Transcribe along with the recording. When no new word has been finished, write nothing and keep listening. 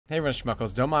Hey everyone,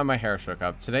 Schmuckles, don't mind my hair shook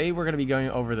up. Today we're going to be going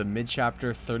over the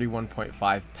mid-chapter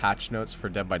 31.5 patch notes for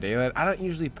Dead by Daylight. I don't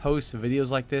usually post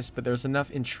videos like this, but there's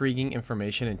enough intriguing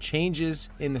information and changes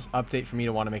in this update for me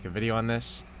to want to make a video on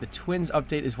this. The Twins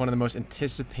update is one of the most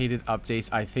anticipated updates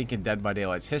I think in Dead by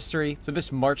Daylight's history. So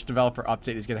this March developer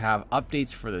update is going to have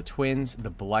updates for the Twins, the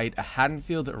Blight, a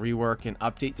Haddonfield rework, an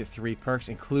update to 3 perks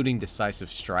including Decisive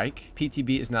Strike.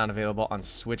 PTB is not available on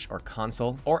Switch or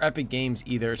console, or Epic Games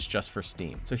either, it's just for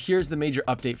Steam. So here's the major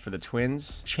update for the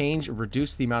Twins. Change,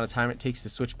 reduce the amount of time it takes to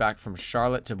switch back from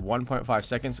Charlotte to 1.5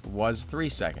 seconds was 3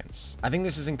 seconds. I think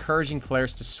this is encouraging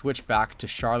players to switch back to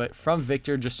Charlotte from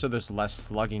Victor just so there's less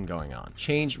slugging going on.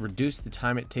 Change, reduce the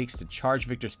time it takes to charge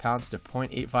Victor's pounce to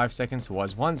 0.85 seconds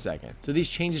was 1 second. So these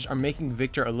changes are making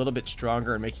Victor a little bit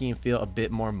stronger and making him feel a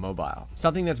bit more mobile.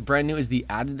 Something that's brand new is the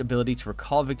added ability to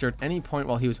recall Victor at any point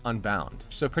while he was unbound.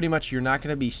 So pretty much you're not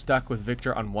going to be stuck with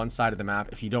Victor on one side of the map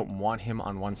if you don't want him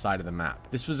on one side of the map.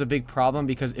 This was a big problem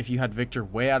because if you had Victor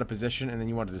way out of position and then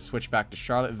you wanted to switch back to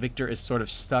Charlotte, Victor is sort of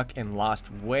stuck and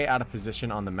lost way out of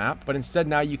position on the map. But instead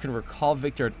now you can recall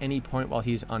Victor at any point while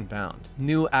he's unbound.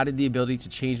 New added the ability to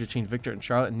change between Victor and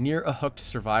Charlotte near a hooked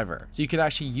survivor. So you could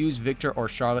actually use Victor or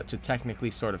Charlotte to technically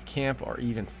sort of camp or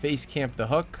even face camp the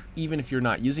hook, even if you're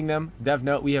not using them. Dev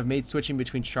note, we have made switching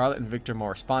between Charlotte and Victor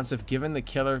more responsive given the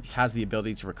killer has the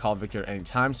ability to recall Victor at any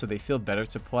time, so they feel better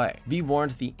to play. Be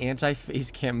warned, the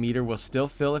anti-face camp meter will still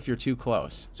fill if you're too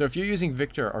close. So if you're using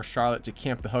Victor or Charlotte to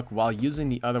camp the hook while using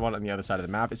the other one on the other side of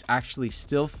the map, it's actually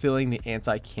still filling the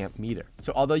anti-camp meter.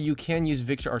 So although you can use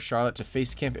Victor or Charlotte to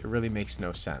face camp, it really makes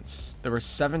no sense. There were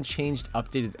 7 changed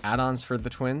updated add-ons for the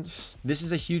Twins. This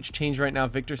is a huge change right now.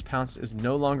 Victor's pounce is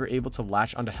no longer able to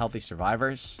latch onto healthy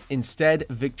survivors. Instead,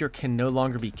 Victor can no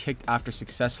longer be kicked after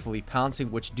successfully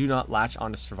pouncing, which do not latch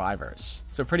onto survivors.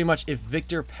 So pretty much if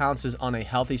Victor pounces on a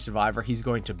healthy survivor, he's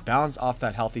going to bounce off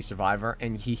that healthy survivor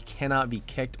and he cannot be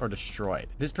kicked or destroyed.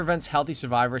 This prevents healthy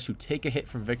survivors who take a hit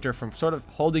from Victor from sort of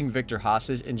holding Victor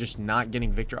hostage and just not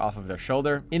getting Victor off of their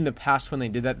shoulder. In the past, when they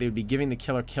did that, they would be giving the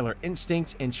killer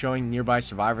instinct and showing nearby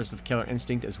survivors with killer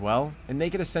instinct as well. And they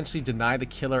could essentially deny the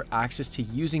killer access to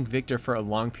using Victor for a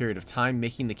long period of time,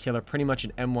 making the killer pretty much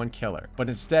an M1 killer. But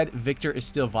instead, Victor is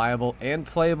still viable and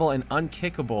playable and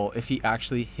unkickable if he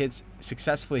actually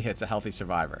successfully hits a healthy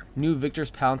survivor. New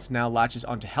Victor's pounce now latches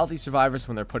onto healthy survivors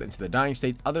when they're put into the dying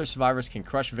state. Other survivors can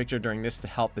crush Victor during this to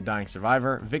help the dying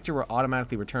survivor. Victor will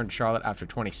automatically return to Charlotte after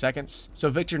 20 seconds. So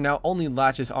Victor now only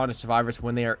latches onto survivors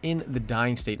when they are in the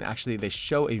dying state, and actually they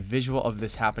show a visual of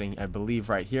this happening, I believe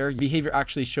right here. Behavior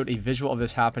actually showed a visual of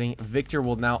this happening. Victor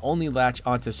will now only latch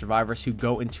onto survivors who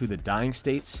go into the dying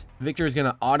states. Victor is going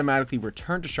to automatically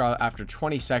return to Charlotte after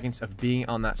 20 seconds of being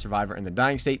on that survivor in the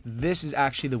dying state. This is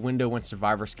actually the window when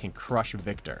survivors can crush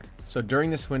Victor. So during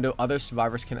this window, other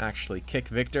survivors can actually kick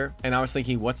Victor. And I was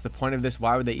thinking, what's the point of this?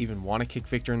 Why would they even want to kick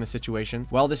Victor in this situation?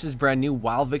 Well, this is brand new.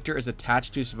 While Victor is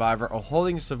attached to a survivor or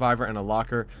holding a survivor in a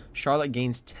locker, Charlotte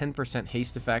gains 10%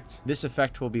 haste effect. This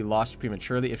effect will be lost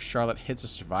prematurely if Charlotte hits a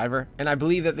survivor. And I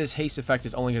believe that this haste effect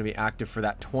is only going to be active for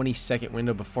that 20-second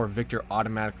window before Victor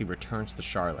automatically returns to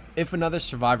Charlotte. If another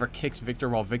survivor kicks Victor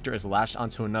while Victor is latched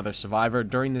onto another survivor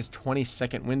during this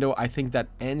 20-second window, I think that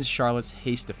ends Charlotte's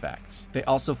haste effect. They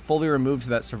also fully removed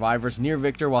that survivors near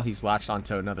Victor while he's latched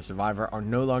onto another survivor are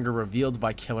no longer revealed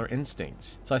by killer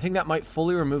instinct. So I think that might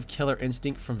fully remove killer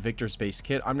instinct from Victor's base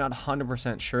kit. I'm not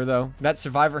 100% sure though. That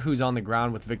survivor who's on the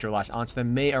ground with Victor latched onto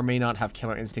them may or may not have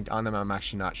killer instinct on them. I'm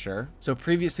actually not sure. So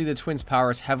previously the Twins'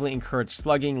 powers heavily encouraged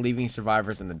slugging, leaving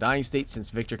survivors in the dying state since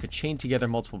Victor could chain together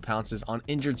multiple pounces on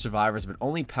injured survivors but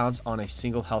only pounce on a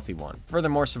single healthy one.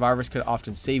 Furthermore, survivors could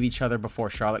often save each other before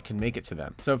Charlotte can make it to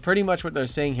them. So pretty much what they're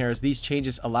saying here is these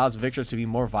changes allows Victor to be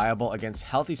more viable against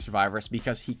healthy survivors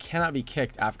because he cannot be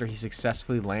kicked after he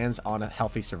successfully lands on a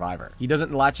healthy survivor. He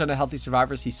doesn't latch onto healthy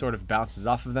survivors, he sort of bounces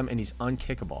off of them and he's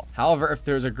unkickable. However, if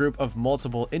there's a group of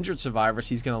multiple injured survivors,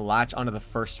 he's going to latch onto the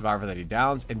first survivor that he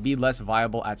downs and be less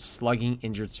viable at slugging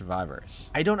injured survivors.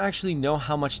 I don't actually know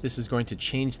how much this is going to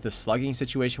change the slugging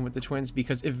situation with the Twins,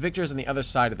 because if Victor's on the other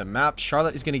side of the map,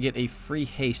 Charlotte is going to get a free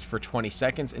haste for 20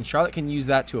 seconds and Charlotte can use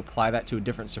that to apply that to a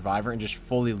different survivor and just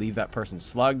fully leave that person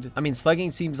slugged. I mean,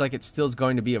 slugging seems like it still is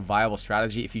going to be a viable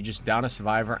strategy if you just down a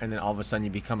survivor and then all of a sudden you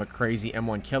become a crazy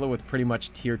M1 killer with pretty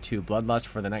much tier 2 bloodlust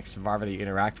for the next survivor that you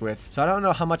interact with. So I don't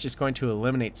know how much it's going to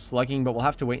eliminate slugging, but we'll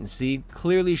have to wait and see.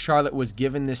 Clearly Charlotte was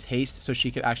given this haste so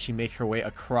she could actually make her way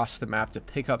across the map to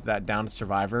pick up that downed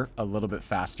survivor a little bit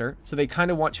faster. So they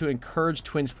kind of want to encourage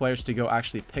Twins players to go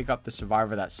actually pick up the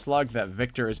survivor that slugged that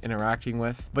Victor is interacting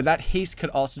with. But that haste could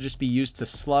also just be used to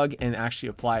slug and actually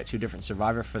apply it to a different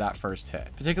survivor for that first hit.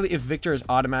 particularly if Victor is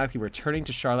automatically returning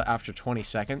to Charlotte after 20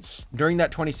 seconds. During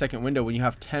that 20-second window, when you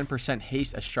have 10%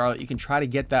 haste as Charlotte, you can try to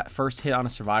get that first hit on a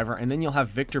survivor, and then you'll have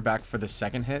Victor back for the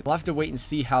second hit. We'll have to wait and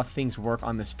see how things work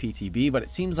on this PTB, but it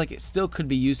seems like it still could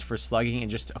be used for slugging and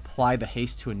just apply the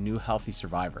haste to a new healthy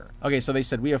survivor. Okay, so they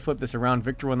said we have flipped this around.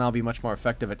 Victor will now be much more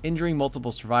effective at injuring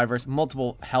multiple survivors,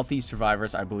 multiple healthy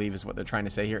survivors, I believe is what they're trying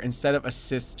to say here, instead of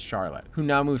assist Charlotte, who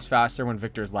now moves faster when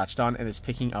Victor is latched on and is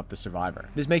picking up the survivor.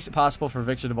 This makes it possible for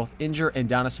Victor to both injure and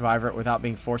down a survivor without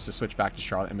being forced to switch back to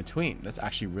Charlotte in between. That's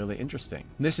actually really interesting.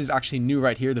 This is actually new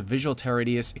right here. The visual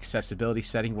radius accessibility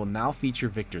setting will now feature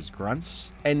Victor's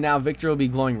grunts, and now Victor will be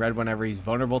glowing red whenever he's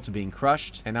vulnerable to being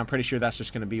crushed, and I'm pretty sure that's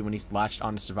just going to be when he's latched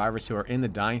onto survivors who are in the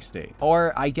dying state.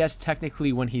 Or I guess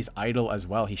technically when he's idle as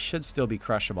well, he should still be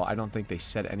crushable. I don't think they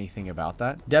said anything about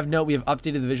that. Dev note, we have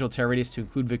updated the visual radius to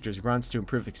include Victor's grunts to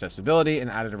improve accessibility and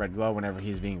added a red glow whenever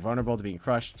he's being vulnerable to being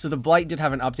crushed. So the Blight did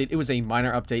have an update. It was a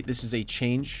minor update. This is a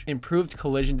change. Improved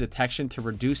collision detection to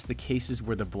reduce the cases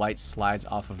where the Blight slides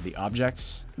off of the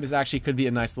objects. This actually could be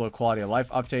a nice little quality of life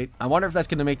update. I wonder if that's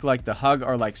going to make like the hug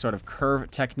or like sort of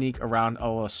curve technique around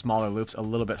all those smaller loops a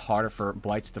little bit harder for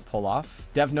Blights to pull off.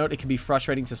 Dev note, it can be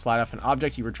frustrating to slide off an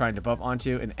object you were trying to bump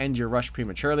onto and end your rush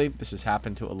prematurely. This has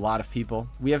happened to a lot of people.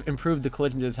 We have improved the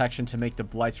collision detection to make the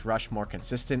Blight's rush more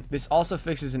consistent. This also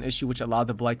fixes an issue which allowed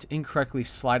the Blight to incorrectly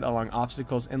slide along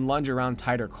obstacles and lunge around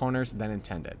tighter corners than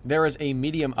intended. There is a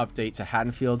medium update to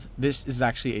Haddonfield. This is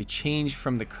actually a change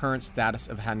from the current status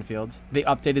of Haddonfield. They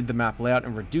updated the map layout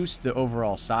and reduced the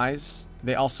overall size.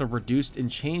 They also reduced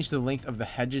and changed the length of the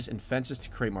hedges and fences to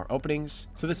create more openings.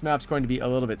 So this map's going to be a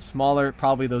little bit smaller.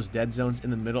 Probably those dead zones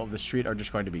in the middle of the street are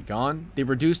just going to be gone. They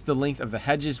reduced the length of the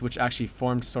hedges, which actually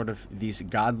formed sort of these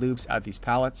god loops at these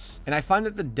pallets. And I find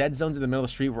that the dead zones in the middle of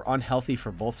the street were unhealthy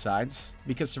for both sides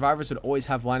because survivors would always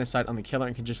have line of sight on the killer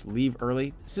and can just leave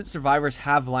early. Since survivors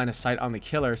have line of sight on the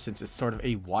killer, since it's sort of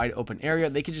a wide open area,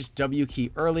 they could just W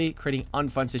key early, creating an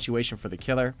unfun situation for the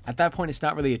killer. At that point, it's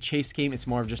not really a chase game. It's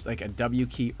more of just like a W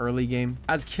key early game.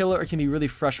 As killer, it can be really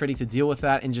frustrating to deal with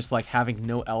that and just like having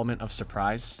no element of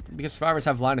surprise because survivors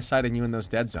have line of sight on you in those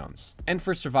dead zones. And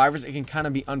for survivors, it can kind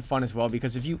of be unfun as well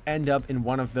because if you end up in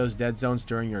one of those dead zones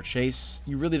during your chase,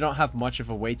 you really don't have much of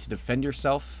a way to defend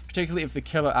yourself, particularly if the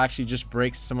killer actually just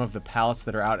breaks some of the pallets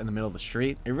that are out in the middle of the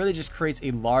street. It really just creates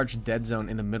a large dead zone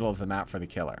in the middle of the map for the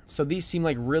killer. So these seem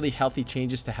like really healthy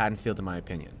changes to Haddonfield in my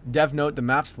opinion. Dev note, the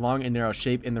map's long and narrow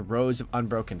shape in the rows of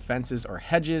unbroken fences or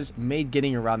hedges made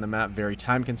getting around the map very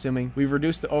time consuming. We've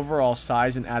reduced the overall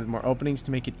size and added more openings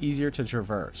to make it easier to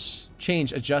traverse.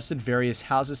 Change adjusted various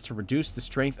houses to reduce the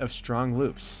strength of strong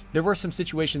loops. There were some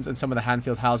situations in some of the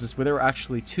Haddonfield houses where there were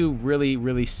actually two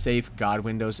really safe god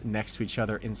windows next to each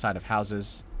other inside of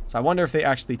houses. So I wonder if they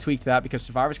actually tweaked that because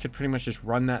survivors could pretty much just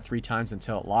run that 3 times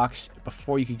until it locks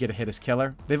before you could get a hit as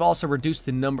killer. They've also reduced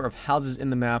the number of houses in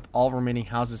the map. All remaining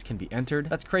houses can be entered.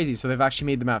 That's crazy. So they've actually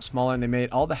made the map smaller and they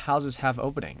made all the houses have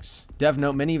openings. Dev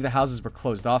note, many of the houses were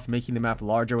closed off, making the map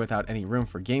larger without any room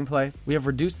for gameplay. We have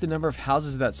reduced the number of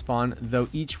houses that spawn, though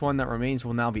each one that remains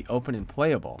will now be open and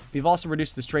playable. We've also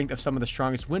reduced the strength of some of the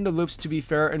strongest window loops to be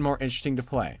fair and more interesting to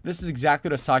play. This is exactly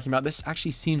what I was talking about. This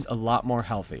actually seems a lot more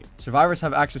healthy. Survivors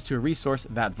have access to a resource,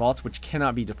 that vault, which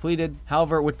cannot be depleted.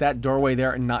 However, with that doorway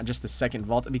there and not just the second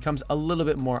vault, it becomes a little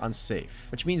bit more unsafe,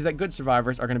 which means that good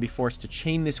survivors are going to be forced to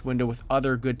chain this window with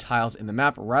other good tiles in the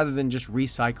map rather than just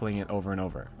recycling it over and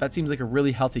over. That seems like a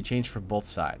really healthy change for both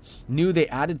sides. New, they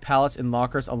added pallets and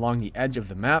lockers along the edge of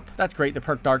the map. That's great. The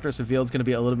perk Darkness Revealed is going to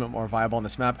be a little bit more viable on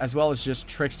this map, as well as just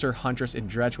Trickster, Huntress, and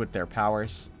Dredge with their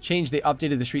powers. Change, they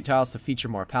updated the street tiles to feature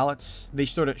more pallets. They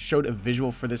sort of showed a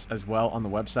visual for this as well on the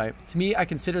website. To me, I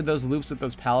consider those loops with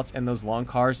those pallets and those long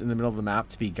cars in the middle of the map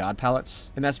to be god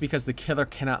pallets, and that's because the killer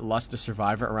cannot lust a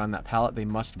survivor around that pallet. They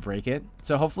must break it.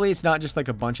 So hopefully it's not just like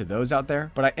a bunch of those out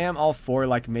there, but I am all for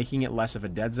like making it less of a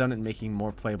dead zone and making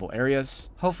more playable areas.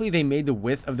 Hopefully they made the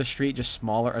width of the street just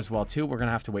smaller as well too. We're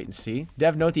gonna have to wait and see.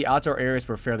 Dev note, the outdoor areas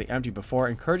were fairly empty before,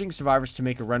 encouraging survivors to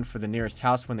make a run for the nearest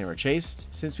house when they were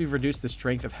chased. Since we've reduced the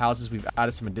strength of houses, we've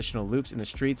added some additional loops in the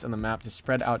streets on the map to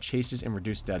spread out chases and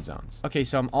reduce dead zones. Okay,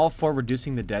 so I'm all for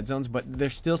reducing the dead zones, but there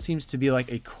still seems to be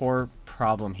like a core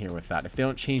problem here with that if they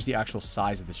don't change the actual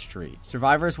size of the street.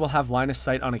 Survivors will have line of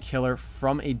sight on a killer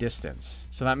from a distance,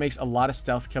 so that makes a lot of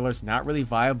stealth killers not really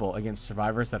viable against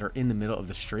survivors that are in the middle of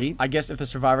the street. I guess if the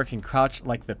survivor can crouch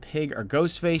like the pig or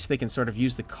Ghostface, they can sort of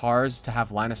use the cars to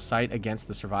have line of sight against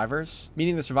the survivors,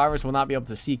 meaning the survivors will not be able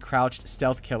to see crouched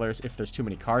stealth killers if there's too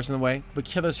many cars in the way. But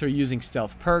killers who are using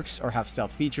stealth perks or have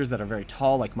stealth features that are very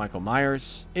tall, like Michael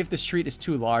Myers, if the street is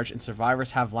too large and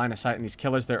survivors have line of sight on these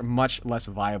killers, they're much less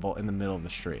viable in the middle of the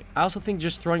street. I also think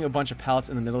just throwing a bunch of pallets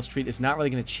in the middle of the street is not really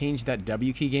going to change that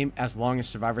W key game as long as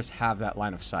survivors have that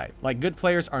line of sight. Like, good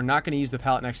players are not going to use the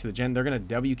pallet next to the gen. They're going to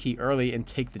W key early and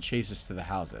take the chases to the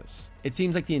houses. It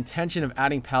seems like the intention of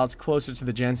adding pallets closer to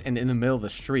the gens and in the middle of the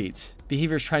street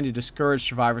behavior is trying to discourage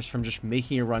survivors from just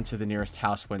making a run to the nearest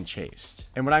house when chased.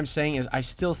 And what I'm saying is I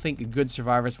still think good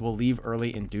survivors will leave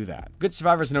early and do that. Good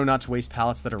survivors know not to waste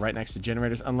pallets that are right next to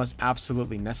generators unless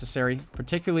absolutely necessary,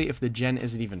 particularly if the gen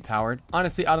isn't even powered.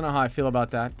 Honestly, I don't know how I feel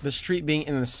about that. The street being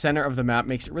in the center of the map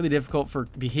makes it really difficult for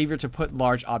behavior to put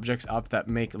large objects up that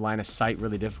make line of sight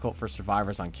really difficult for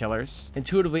survivors on killers.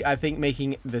 Intuitively, I think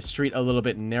making the street a little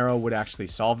bit narrow would actually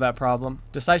solve that problem.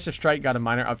 Decisive Strike got a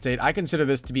minor update. I consider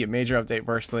this to be a major update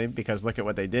personally, because look at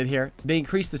what they did here. They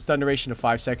increased the stun duration to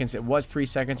 5 seconds. It was 3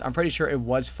 seconds. I'm pretty sure it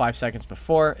was 5 seconds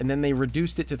before, and then they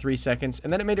reduced it to 3 seconds,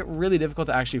 and then it made it really difficult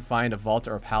to actually find a vault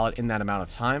or a pallet in that amount of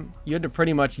time. You had to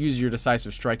pretty much use your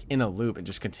Decisive Strike in a loop and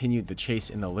just continue the chase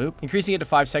in the loop. Increasing it to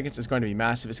 5 seconds is going to be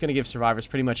massive. It's going to give survivors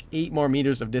pretty much 8 more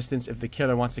meters of distance if the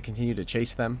killer wants to continue to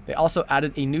chase them. They also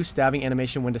added a new stabbing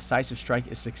animation when Decisive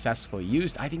Strike is successfully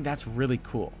used. I think that's really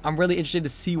cool. I'm really interested to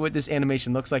see what this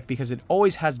animation looks like because it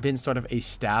always has been sort of a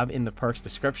stab in the perk's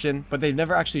description, but they've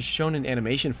never actually shown an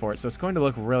animation for it, so it's going to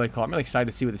look really cool. I'm really excited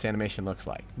to see what this animation looks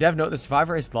like. Dev note, the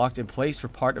survivor is locked in place for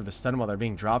part of the stun while they're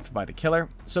being dropped by the killer,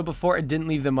 so before it didn't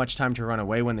leave them much time to run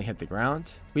away when they hit the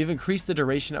ground. We've increased the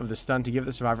duration of the stun to give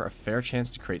the survivor a fair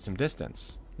chance to create some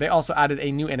distance. They also added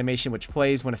a new animation which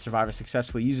plays when a survivor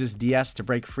successfully uses DS to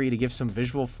break free to give some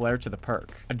visual flair to the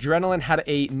perk. Adrenaline had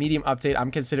a medium update. I'm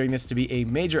considering this to be a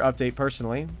major update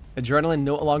personally. Adrenaline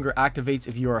no longer activates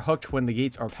if you are hooked when the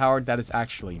gates are powered. That is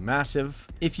actually massive.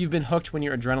 If you've been hooked when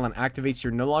your adrenaline activates,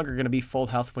 you're no longer going to be full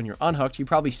health when you're unhooked. You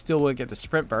probably still will get the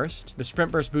sprint burst. The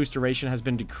sprint burst boost duration has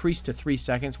been decreased to 3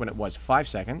 seconds when it was 5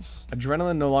 seconds.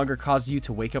 Adrenaline no longer causes you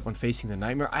to wake up when facing the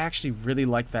nightmare. I actually really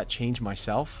like that change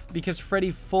myself because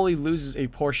Freddy fully loses a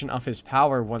portion of his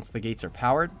power once the gates are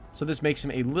powered, so this makes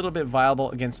him a little bit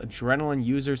viable against adrenaline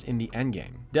users in the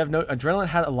endgame. Dev note, adrenaline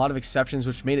had a lot of exceptions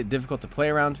which made it difficult to play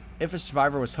around. If a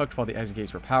survivor was hooked while the exit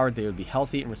gates were powered, they would be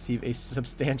healthy and receive a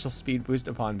substantial speed boost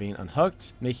upon being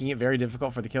unhooked, making it very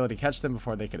difficult for the killer to catch them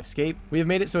before they could escape. We have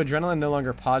made it so adrenaline no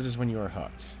longer pauses when you are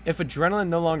hooked. If adrenaline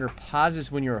no longer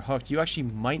pauses when you are hooked, you actually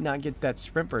might not get that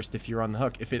sprint burst if you're on the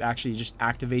hook, if it actually just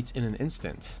activates in an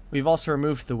instant. We've also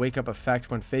removed the wake up effect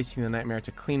when facing the nightmare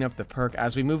to clean up the perk,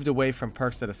 as we moved away from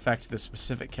perks that affect the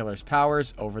specific killer's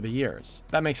powers over the years.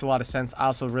 That makes a lot of sense. I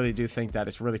also really do think that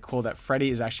it's really cool that Freddy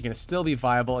is actually going to still be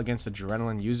viable against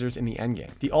adrenaline users in the endgame.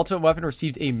 The ultimate weapon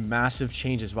received a massive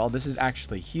change as well. This is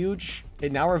actually huge.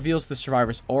 It now reveals the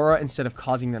survivor's aura instead of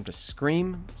causing them to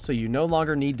scream, so you no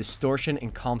longer need distortion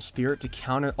and calm spirit to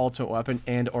counter ultimate weapon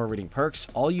and or reading perks.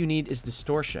 All you need is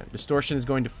distortion. Distortion is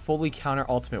going to fully counter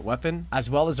ultimate weapon, as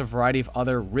well as a variety of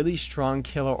other really strong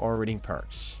killer or reading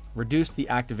perks. Reduced the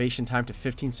activation time to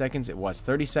 15 seconds, it was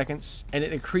 30 seconds, and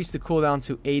it increased the cooldown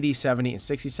to 80, 70, and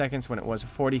 60 seconds when it was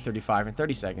 40, 35, and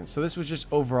 30 seconds. So this was just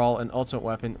overall an ultimate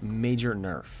weapon major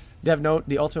nerf. Dev note,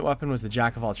 the ultimate weapon was the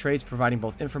jack of all trades, providing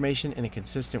both information in a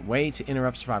consistent way to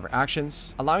interrupt survivor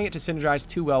actions, allowing it to synergize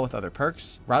too well with other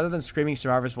perks. Rather than screaming,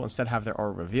 survivors will instead have their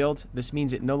aura revealed. This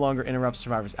means it no longer interrupts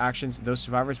survivors' actions. Those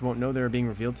survivors won't know they are being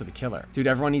revealed to the killer. Dude,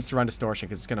 everyone needs to run distortion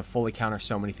because it's going to fully counter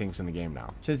so many things in the game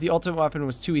now. Since the ultimate weapon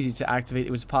was too easy to activate,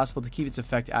 it was possible to keep its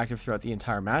effect active throughout the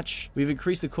entire match. We've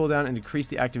increased the cooldown and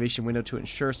decreased the activation window to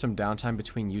ensure some downtime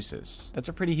between uses. That's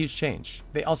a pretty huge change.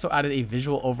 They also added a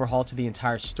visual overhaul to the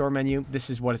entire store menu. This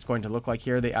is what it's going to look like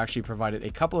here. They actually provided a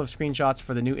couple of screenshots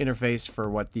for the new interface for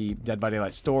what the Dead by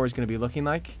Daylight store is going to be looking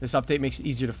like. This update makes it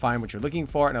easier to find what you're looking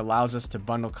for and allows us to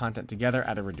bundle content together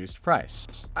at a reduced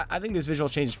price. I think this visual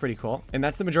change is pretty cool, and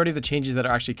that's the majority of the changes that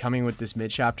are actually coming with this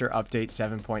mid-chapter update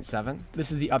 7.7.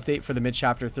 This is the update for the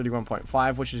mid-chapter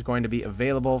 31.5, which is going to be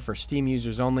available for Steam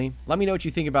users only. Let me know what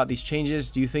you think about these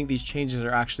changes. Do you think these changes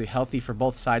are actually healthy for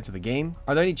both sides of the game?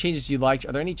 Are there any changes you liked?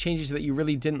 Are there any changes that you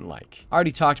really didn't like? I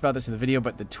already talked about this in the video,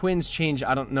 but the twins change,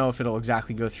 I don't know if it'll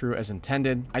exactly go through as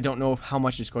intended. I don't know how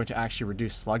much it's going to actually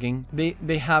reduce slugging.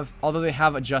 Although they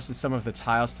have adjusted some of the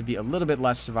tiles to be a little bit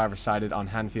less survivor-sided on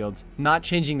Haddonfield, not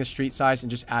changing the street size and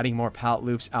just adding more pallet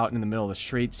loops out in the middle of the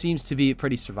street seems to be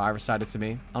pretty survivor-sided to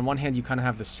me. On one hand, you kind of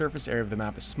have the surface area of the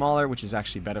map is smaller, which is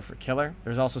actually better for killer.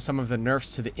 There's also some of the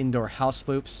nerfs to the indoor house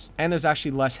loops, and there's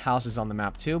actually less houses on the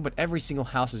map too, but every single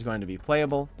house is going to be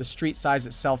playable. The street size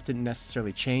itself didn't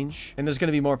necessarily change, and there's going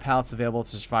to be more pallets available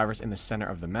to survivors in the center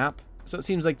of the map. So it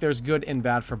seems like there's good and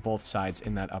bad for both sides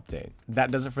in that update. That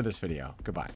does it for this video. Goodbye.